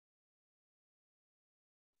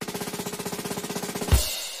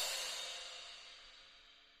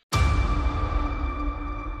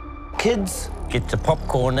kids, get your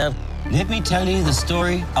popcorn out. Let me tell you the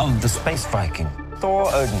story of the space Viking, Thor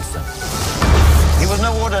Odinson. He was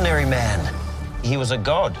no ordinary man. He was a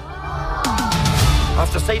god.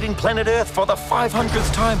 After saving planet Earth for the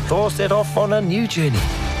 500th time, Thor set off on a new journey.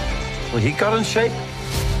 Well, he got in shape.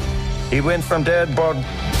 He went from dad bod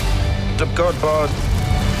to god bod.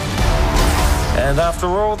 And after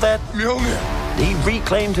all that, he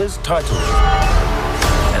reclaimed his title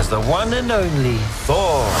as the one and only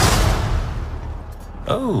Thor.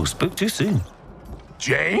 Oh, spoke too soon.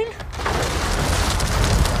 Jane?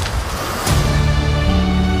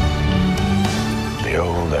 The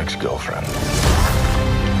old ex-girlfriend.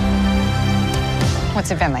 What's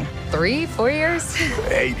it been like? 3, 4 years?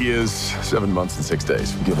 8 years, 7 months and 6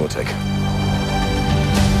 days, give or take.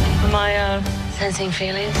 Am I sensing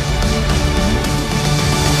feelings?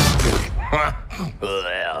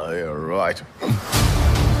 Well, you're right.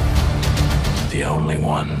 The only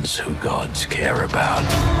ones who gods care about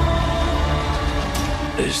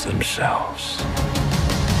is themselves.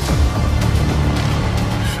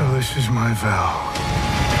 So this is my vow.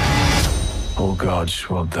 All gods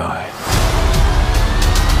will die.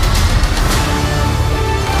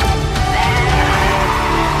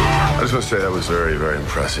 I just want to say that was very, very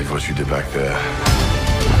impressive what you did back there.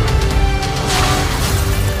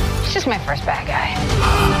 He's just my first bad guy.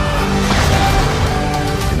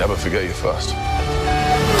 You never forget your first.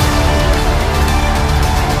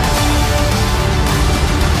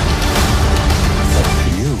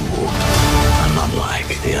 You are not like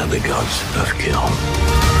the other gods of kill.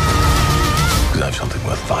 Because I have something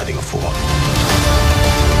worth fighting for.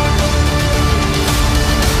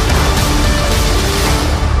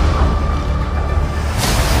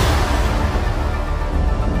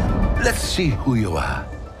 Let's see who you are.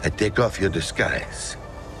 I take off your disguise.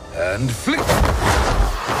 And flick.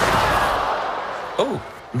 Oh.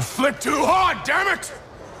 You flipped too hard, damn it!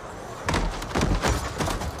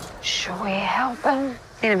 Should we help him?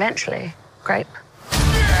 Then eventually, grape.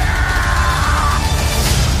 Yeah!